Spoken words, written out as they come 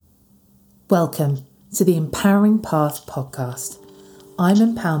Welcome to the Empowering Path podcast. I'm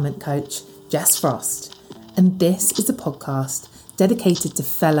empowerment coach Jess Frost, and this is a podcast dedicated to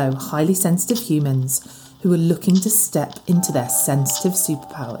fellow highly sensitive humans who are looking to step into their sensitive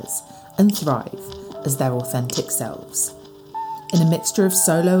superpowers and thrive as their authentic selves. In a mixture of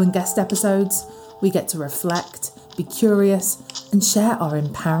solo and guest episodes, we get to reflect, be curious, and share our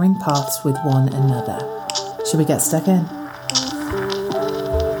empowering paths with one another. Should we get stuck in?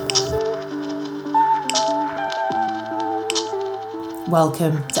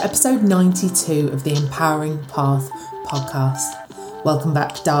 Welcome to episode 92 of the Empowering Path podcast. Welcome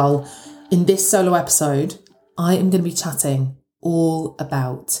back, Dal. In this solo episode, I am going to be chatting all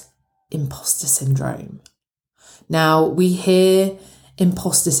about imposter syndrome. Now, we hear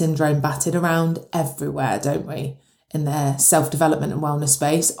imposter syndrome batted around everywhere, don't we? In their self-development and wellness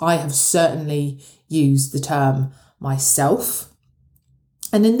space. I have certainly used the term myself.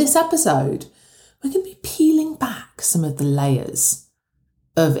 And in this episode, we're going to be peeling back some of the layers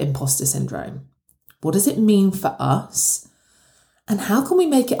of imposter syndrome. What does it mean for us? And how can we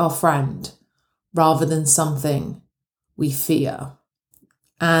make it our friend rather than something we fear?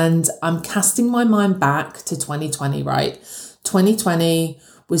 And I'm casting my mind back to 2020, right? 2020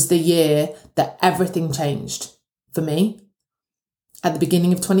 was the year that everything changed for me. At the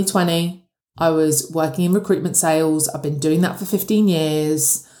beginning of 2020, I was working in recruitment sales. I've been doing that for 15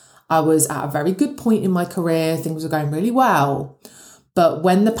 years. I was at a very good point in my career. Things were going really well. But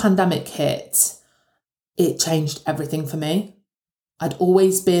when the pandemic hit, it changed everything for me. I'd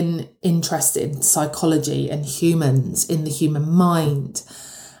always been interested in psychology and humans, in the human mind.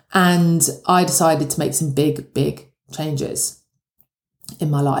 And I decided to make some big changes in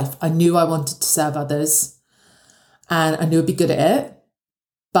my life. I knew I wanted to serve others and I knew I'd be good at it,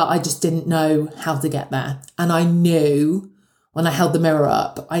 but I just didn't know how to get there. And I knew when I held the mirror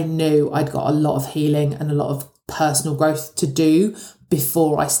up, I knew I'd got a lot of healing and a lot of personal growth to do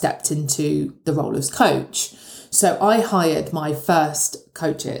before I stepped into the role as coach. So I hired my first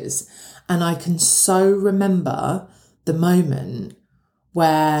coaches, and I can so remember the moment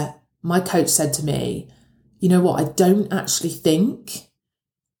where my coach said to me, you know what, I don't actually think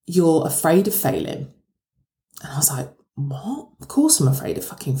you're afraid of failing. And I was like, what? Of course I'm afraid of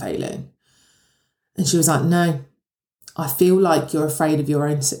fucking failing. And she was like, no, I feel like you're afraid of your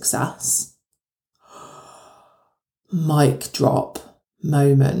own success. Mic drop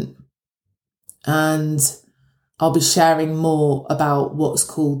moment. And I'll be sharing more about what's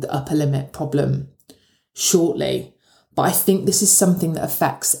called the upper limit problem shortly. But I think this is something that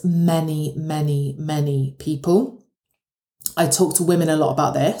affects many people. I talk to women a lot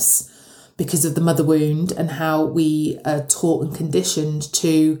about this because of the mother wound and how we are taught and conditioned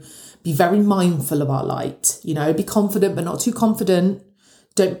to be very mindful of our light. You know, be confident but not too confident.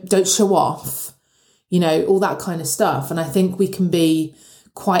 Don't show off. You know, all that kind of stuff. And I think we can be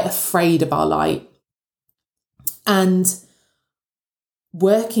quite afraid of our light. And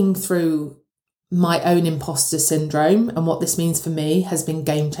working through my own imposter syndrome and what this means for me has been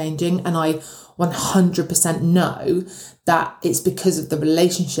game changing. And I 100% know that it's because of the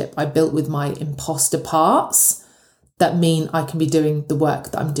relationship I built with my imposter parts that mean I can be doing the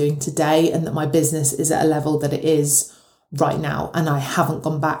work that I'm doing today and that my business is at a level that it is right now, and I haven't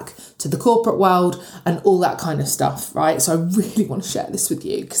gone back to the corporate world and all that kind of stuff, right? So I really want to share this with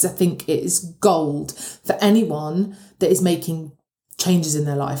you because I think it is gold for anyone that is making changes in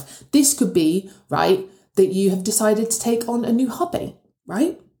their life. This could be, right, that you have decided to take on a new hobby,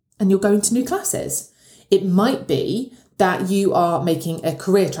 right? And you're going to new classes. It might be that you are making a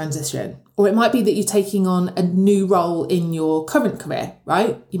career transition, or it might be that you're taking on a new role in your current career,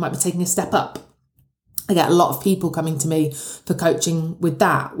 right? You might be taking a step up. I get a lot of people coming to me for coaching with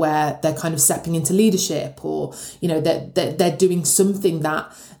that, where they're kind of stepping into leadership, or, you know, they're doing something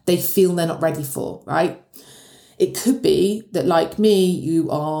that they feel they're not ready for, right? It could be that, like me,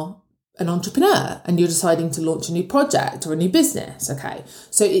 you are an entrepreneur and you're deciding to launch a new project or a new business, okay?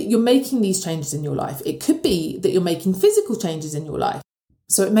 So you're making these changes in your life. It could be that you're making physical changes in your life.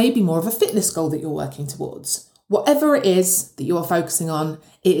 So it may be more of a fitness goal that you're working towards. Whatever it is that you are focusing on,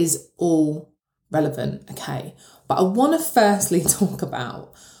 it is all relevant, okay? But I want to firstly talk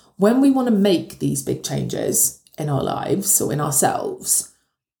about when we want to make these big changes in our lives or in ourselves,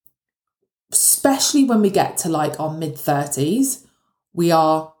 especially when we get to like our mid-30s, we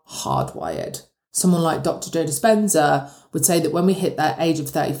are hardwired. Someone like Dr. Joe Dispenza would say that when we hit that age of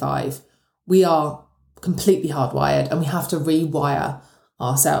 35, we are completely hardwired and we have to rewire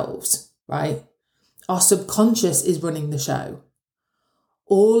ourselves, right? Our subconscious is running the show.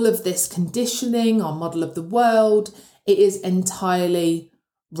 All of this conditioning, our model of the world, it is entirely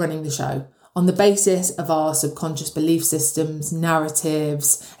running the show. on the basis of our subconscious belief systems,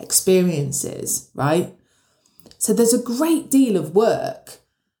 narratives, experiences, right? So there's a great deal of work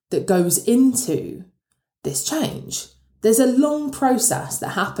that goes into this change. There's a long process that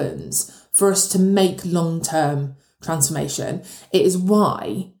happens for us to make long-term transformation. It is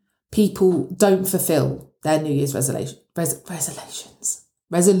why people don't fulfill their New Year's resolutions,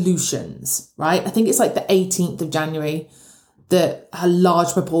 right? I think it's like the 18th of January that a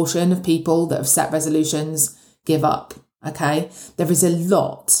large proportion of people that have set resolutions give up, okay? There is a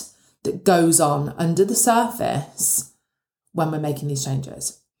lot that goes on under the surface when we're making these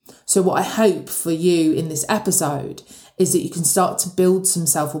changes. So what I hope for you in this episode is that you can start to build some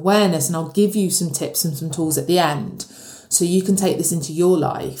self-awareness, and I'll give you some tips and some tools at the end so you can take this into your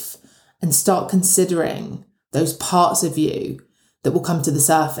life and start considering those parts of you that will come to the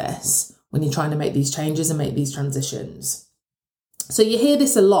surface when you're trying to make these changes and make these transitions. So you hear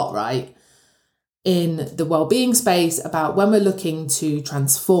this a lot, right? In the well-being space about when we're looking to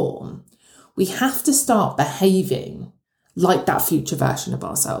transform, we have to start behaving like that future version of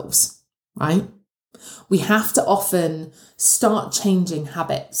ourselves, right? We have to often start changing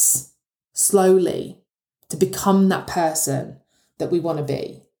habits slowly to become that person that we want to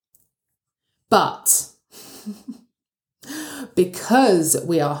be. But because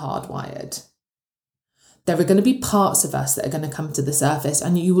we are hardwired, there are going to be parts of us that are going to come to the surface,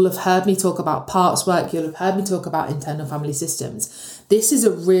 and you will have heard me talk about parts work. You'll have heard me talk about internal family systems. This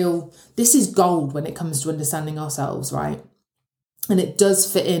is gold when it comes to understanding ourselves, right? And it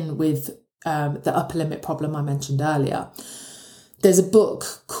does fit in with the upper limit problem I mentioned earlier. There's a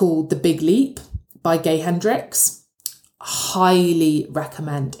book called The Big Leap by Gay Hendricks. Highly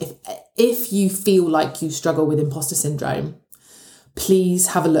recommend. If you feel like you struggle with imposter syndrome, please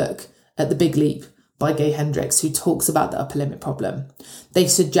have a look at The Big Leap by Gay Hendricks, who talks about the upper limit problem. They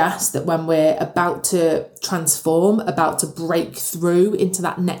suggest that when we're about to transform, about to break through into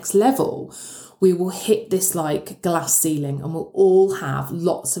that next level, we will hit this like glass ceiling, and we'll all have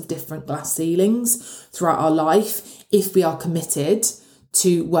lots of different glass ceilings throughout our life if we are committed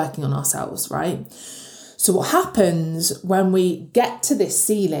to working on ourselves, right? So what happens when we get to this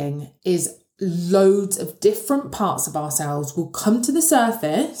ceiling is loads of different parts of ourselves will come to the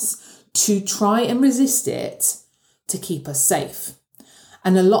surface to try and resist it to keep us safe.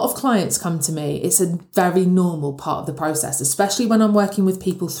 And a lot of clients come to me. It's a very normal part of the process, especially when I'm working with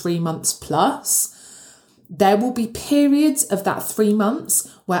people 3 months plus. There will be periods of that 3 months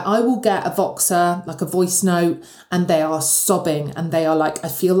where I will get a Voxer, like a voice note, and they are sobbing and they are like, I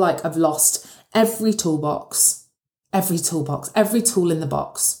feel like I've lost every toolbox, every tool in the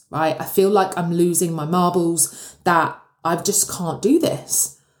box, right? I feel like I'm losing my marbles, that I just can't do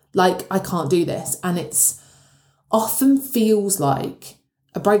this. Like, I can't do this. And it's often feels like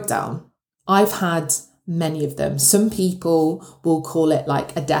a breakdown. I've had many of them. Some people will call it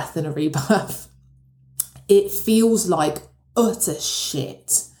like a death and a rebirth. It feels like utter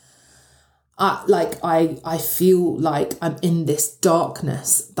shit. I feel like I'm in this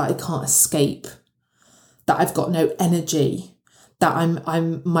darkness that I can't escape, that I've got no energy,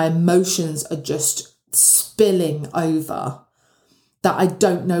 that my emotions are just spilling over, that I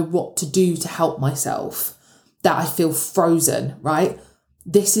don't know what to do to help myself, that I feel frozen, right?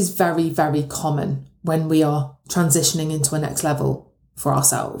 This is very, very common when we are transitioning into a next level for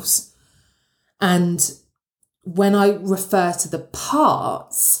ourselves. And when I refer to the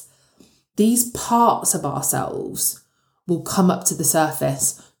parts, these parts of ourselves will come up to the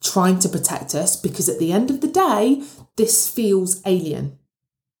surface trying to protect us, because at the end of the day, this feels alien,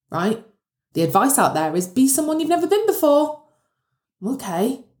 right? The advice out there is be someone you've never been before.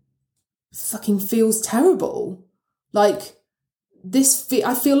 Okay, fucking feels terrible. Like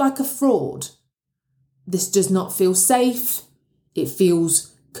I feel like a fraud. This does not feel safe. It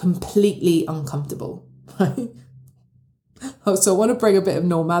feels completely uncomfortable, right? So I want to bring a bit of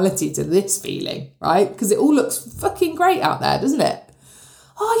normality to this feeling, right? Because it all looks fucking great out there, doesn't it?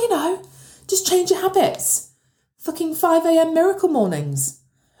 Oh, just change your habits. Fucking 5 a.m. miracle mornings.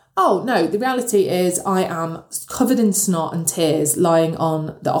 Oh, no, the reality is I am covered in snot and tears lying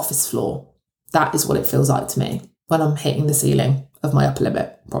on the office floor. That is what it feels like to me when I'm hitting the ceiling of my upper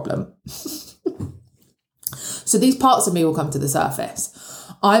limit problem. So these parts of me will come to the surface.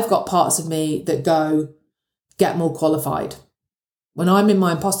 I've got parts of me that go, get more qualified. When I'm in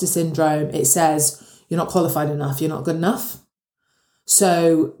my imposter syndrome, it says, you're not qualified enough, you're not good enough.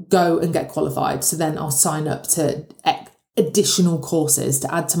 So go and get qualified. So then I'll sign up to additional courses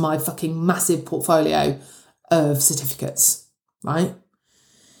to add to my fucking massive portfolio of certificates, right?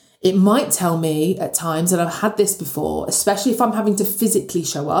 It might tell me at times, and I've had this before, especially if I'm having to physically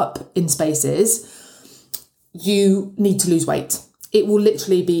show up in spaces, you need to lose weight. It will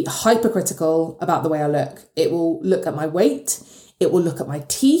literally be hypercritical about the way I look. It will look at my weight. It will look at my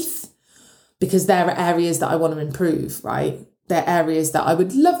teeth, because there are areas that I want to improve, right? There are areas that I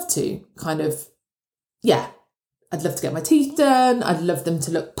would love to I'd love to get my teeth done. I'd love them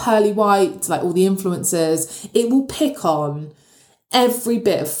to look pearly white, like all the influencers. It will pick on every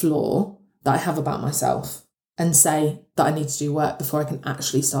bit of flaw that I have about myself and say that I need to do work before I can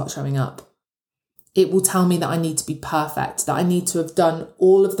actually start showing up. It will tell me that I need to be perfect, that I need to have done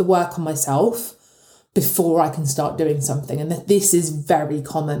all of the work on myself before I can start doing something. And that this is very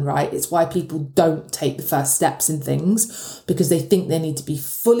common, right? It's why people don't take the first steps in things, because they think they need to be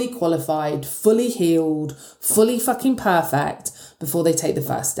fully qualified, fully healed, fully fucking perfect before they take the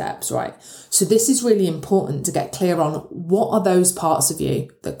first steps, right? So this is really important to get clear on, what are those parts of you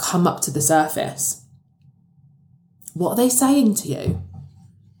that come up to the surface? What are they saying to you?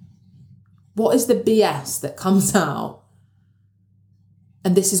 What is the BS that comes out?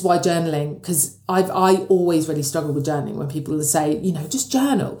 And this is why journaling, because I always really struggle with journaling when people say, just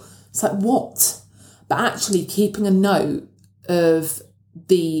journal. It's like, what? But actually keeping a note of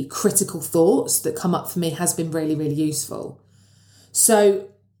the critical thoughts that come up for me has been really, really useful. So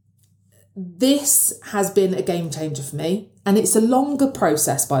this has been a game changer for me. And it's a longer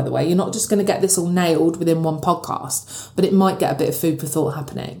process, by the way. You're not just going to get this all nailed within one podcast, but it might get a bit of food for thought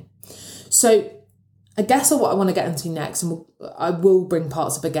happening. So I guess what I want to get into next, and I will bring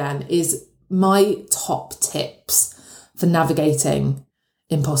parts up again, is my top tips for navigating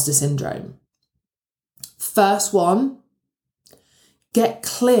imposter syndrome. First one, get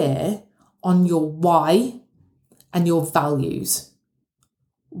clear on your why and your values.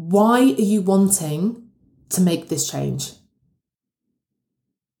 Why are you wanting to make this change?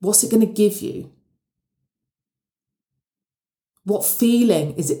 What's it going to give you? What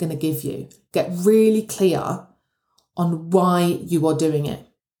feeling is it going to give you? Get really clear on why you are doing it.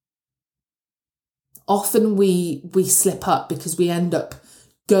 Often we slip up because we end up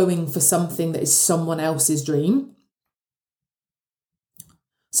going for something that is someone else's dream.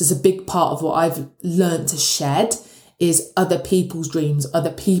 So it's a big part of what I've learned to shed is other people's dreams,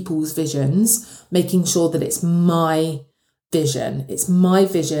 other people's visions, making sure that it's my vision. It's my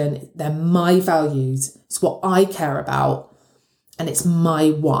vision. They're my values. It's what I care about. And it's my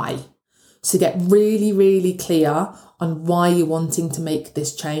why. So get really, really clear on why you're wanting to make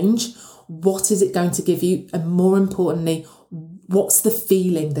this change. What is it going to give you? And more importantly, what's the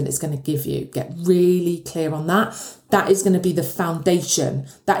feeling that it's going to give you? Get really clear on that. That is going to be the foundation.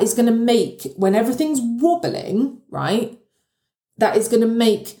 That is going to make, when everything's wobbling, right? That is going to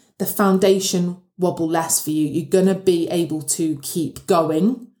make the foundation wobble less for you. You're going to be able to keep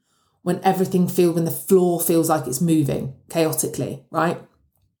going when the floor feels like it's moving chaotically, right?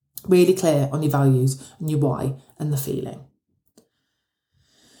 Really clear on your values and your why and the feeling.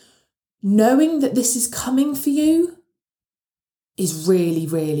 Knowing that this is coming for you is really,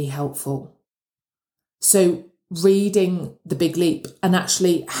 really helpful. So reading The Big Leap and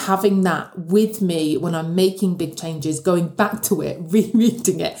actually having that with me when I'm making big changes, going back to it,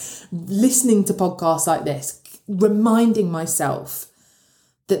 rereading it, listening to podcasts like this, reminding myself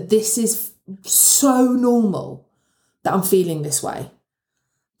that this is so normal that I'm feeling this way,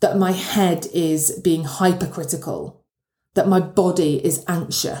 that my head is being hypercritical, that my body is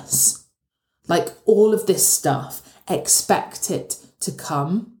anxious. Like all of this stuff, expect it to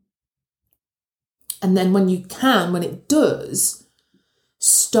come. And then when it does,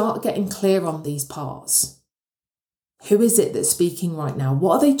 start getting clear on these parts. Who is it that's speaking right now?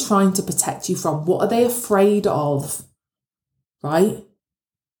 What are they trying to protect you from? What are they afraid of? Right?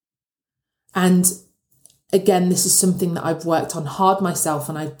 And again, this is something that I've worked on hard myself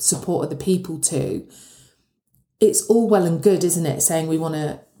and I support other people too. It's all well and good, isn't it, saying we want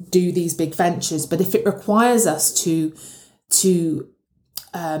to do these big ventures, but if it requires us to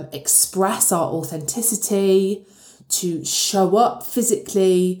express our authenticity, to show up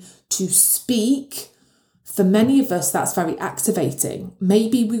physically, to speak, for many of us, that's very activating.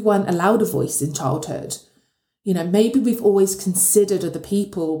 Maybe we weren't allowed a voice in childhood. Maybe we've always considered other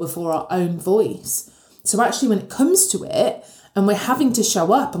people before our own voice. So actually, when it comes to it, and we're having to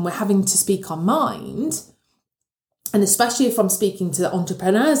show up and we're having to speak our mind, and especially if I'm speaking to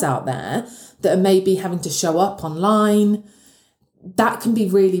entrepreneurs out there that are maybe having to show up online, that can be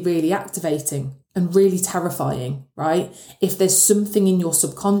really, really activating and really terrifying, right? If there's something in your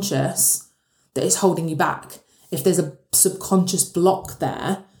subconscious that is holding you back, if there's a subconscious block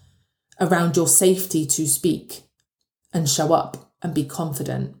there around your safety to speak and show up and be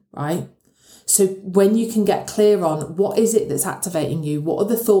confident. right? So when you can get clear on what is it that's activating you, what are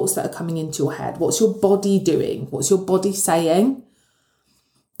the thoughts that are coming into your head, what's your body doing, what's your body saying,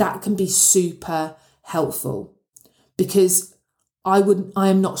 that can be super helpful, because I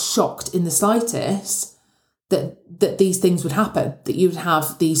am not shocked in the slightest that these things would happen, that you would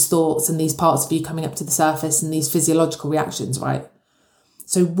have these thoughts and these parts of you coming up to the surface and these physiological reactions, right?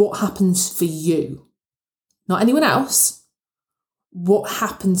 So what happens for you? Not anyone else. What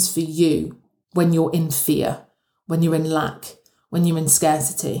happens for you when you're in fear, when you're in lack, when you're in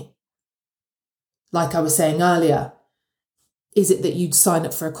scarcity? Like I was saying earlier, is it that you'd sign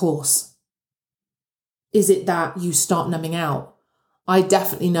up for a course? Is it that you start numbing out? I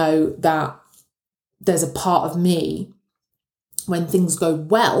definitely know that there's a part of me when things go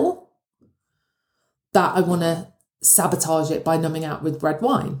well that I want to sabotage it by numbing out with red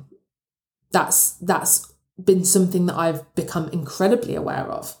wine. That's been something that I've become incredibly aware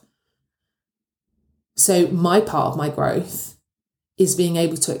of. So my part of my growth is being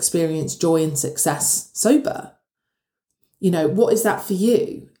able to experience joy and success sober. You know, what is that for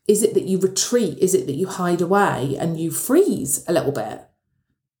you? Is it that you retreat? Is it that you hide away and you freeze a little bit?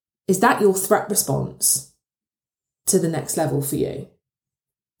 Is that your threat response to the next level for you?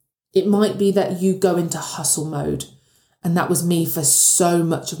 It might be that you go into hustle mode, and that was me for so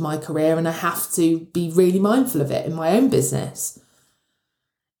much of my career, and I have to be really mindful of it in my own business.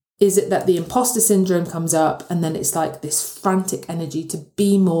 Is it that the imposter syndrome comes up and then it's like this frantic energy to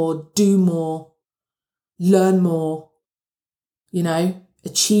be more, do more, learn more, you know,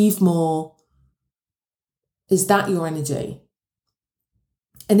 achieve more? Is that your energy?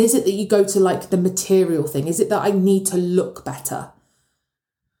 And is it that you go to like the material thing? Is it that I need to look better?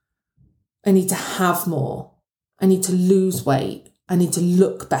 I need to have more. I need to lose weight. I need to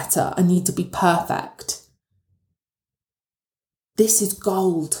look better. I need to be perfect. This is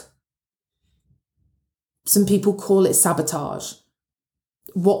gold. Some people call it sabotage.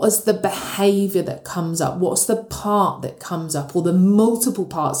 What is the behaviour that comes up? What's the part that comes up, or the multiple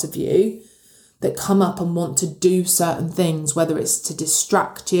parts of you that come up and want to do certain things, whether it's to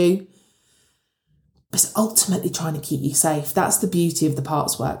distract you, but it's ultimately trying to keep you safe. That's the beauty of the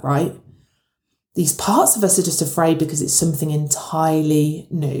parts work, right? These parts of us are just afraid because it's something entirely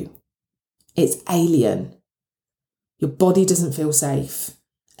new. It's alien. Your body doesn't feel safe,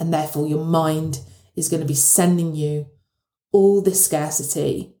 and therefore your mind is going to be sending you all this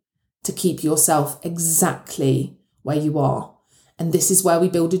scarcity to keep yourself exactly where you are. And this is where we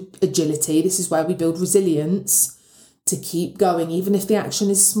build agility. This is where we build resilience to keep going, even if the action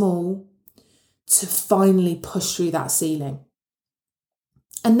is small, to finally push through that ceiling.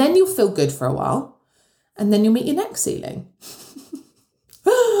 And then you'll feel good for a while, and then you'll meet your next ceiling.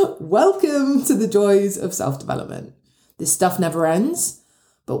 Welcome to the joys of self-development. This stuff never ends,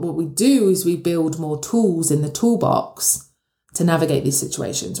 but what we do is we build more tools in the toolbox to navigate these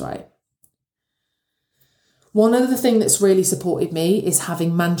situations, right? One other thing that's really supported me is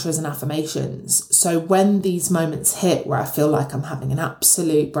having mantras and affirmations. So when these moments hit where I feel like I'm having an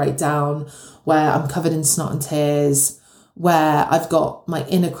absolute breakdown, where I'm covered in snot and tears, where I've got my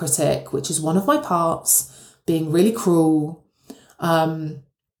inner critic, which is one of my parts, being really cruel,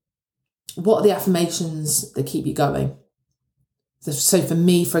 what are the affirmations that keep you going? So for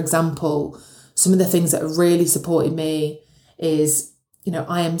me, for example, some of the things that have really supported me is, you know,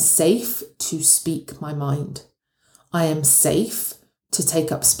 I am safe to speak my mind. I am safe to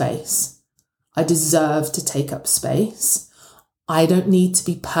take up space. I deserve to take up space. I don't need to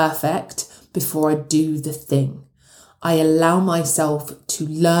be perfect before I do the thing. I allow myself to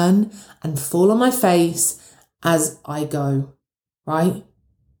learn and fall on my face as I go, right?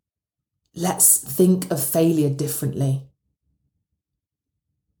 Let's think of failure differently.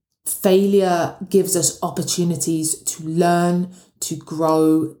 Failure gives us opportunities to learn, to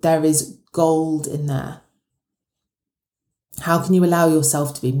grow. There is gold in there. How can you allow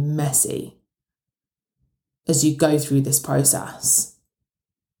yourself to be messy as you go through this process?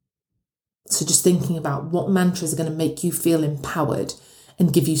 So just thinking about what mantras are going to make you feel empowered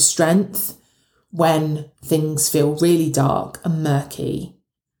and give you strength when things feel really dark and murky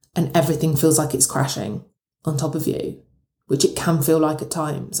and everything feels like it's crashing on top of you, which it can feel like at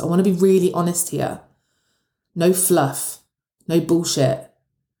times. I want to be really honest here. No fluff, no bullshit.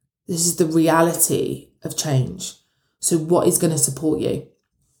 This is the reality of change. So what is going to support you?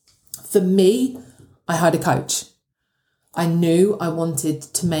 For me, I hired a coach. I knew I wanted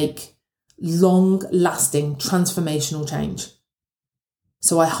to make long-lasting transformational change.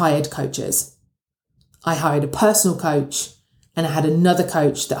 So I hired coaches. I hired a personal coach, and I had another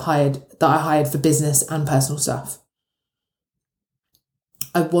coach that I hired for business and personal stuff.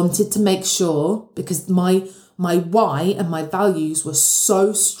 I wanted to make sure, because my why and my values were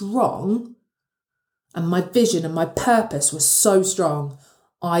so strong, and my vision and my purpose was so strong,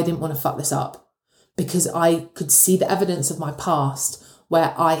 I didn't want to fuck this up, because I could see the evidence of my past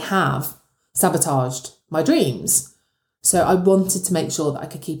where I have sabotaged my dreams. So I wanted to make sure that I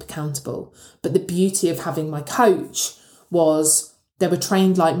could keep accountable. But the beauty of having my coach was they were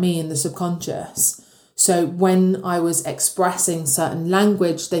trained like me in the subconscious. So when I was expressing certain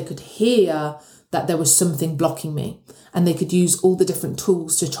language, they could hear that there was something blocking me, and they could use all the different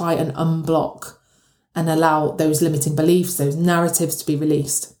tools to try and unblock and allow those limiting beliefs, those narratives to be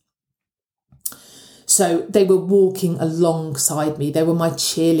released. So they were walking alongside me. They were my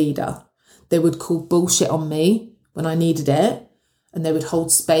cheerleader. They would call bullshit on me when I needed it, and they would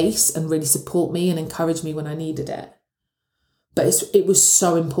hold space and really support me and encourage me when I needed it. But it was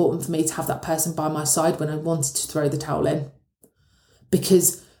so important for me to have that person by my side when I wanted to throw the towel in,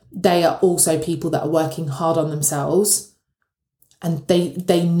 because they are also people that are working hard on themselves, and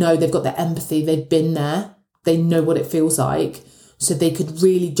they know, they've got the empathy, they've been there, they know what it feels like. So they could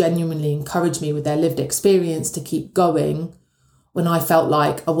really genuinely encourage me with their lived experience to keep going when I felt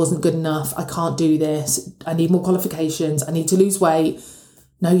like I wasn't good enough, I can't do this, I need more qualifications, I need to lose weight.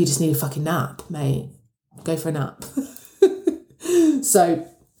 No, you just need a fucking nap, mate. Go for a nap. So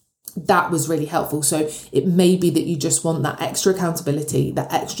that was really helpful. So it may be that you just want that extra accountability,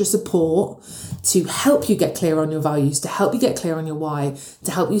 that extra support to help you get clear on your values, to help you get clear on your why,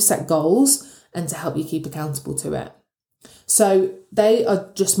 to help you set goals, and to help you keep accountable to it. So they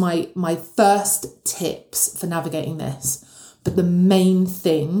are just my first tips for navigating this. But the main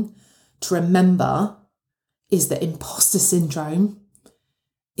thing to remember is that imposter syndrome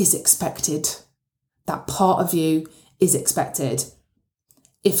is expected. That part of you is expected.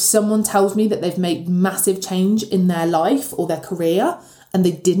 If someone tells me that they've made massive change in their life or their career and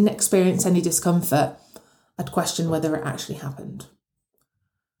they didn't experience any discomfort, I'd question whether it actually happened.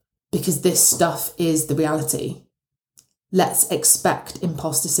 Because this stuff is the reality. Let's expect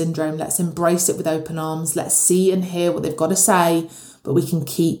imposter syndrome. Let's embrace it with open arms. Let's see and hear what they've got to say, but we can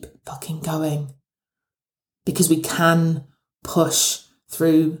keep fucking going, because we can push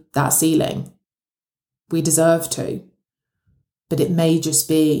through that ceiling. We deserve to. But it may just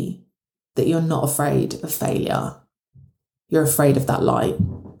be that you're not afraid of failure. You're afraid of that light,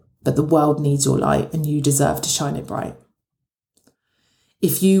 but the world needs your light and you deserve to shine it bright.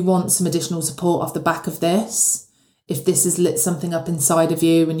 If you want some additional support off the back of this, if this has lit something up inside of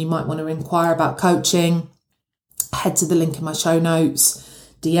you and you might want to inquire about coaching, head to the link in my show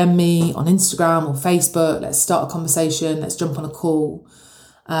notes, DM me on Instagram or Facebook. Let's start a conversation. Let's jump on a call.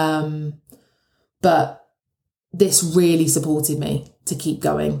 But this really supported me to keep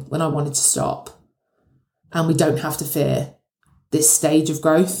going when I wanted to stop. And we don't have to fear this stage of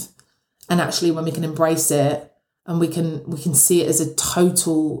growth. And actually, when we can embrace it and we can see it as a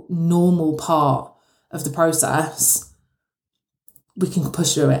total normal part of the process, we can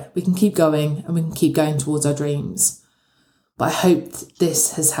push through it. We can keep going and we can keep going towards our dreams. But I hope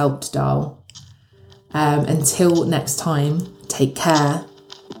this has helped, Dal. Until next time, take care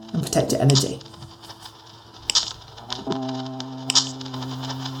and protect your energy.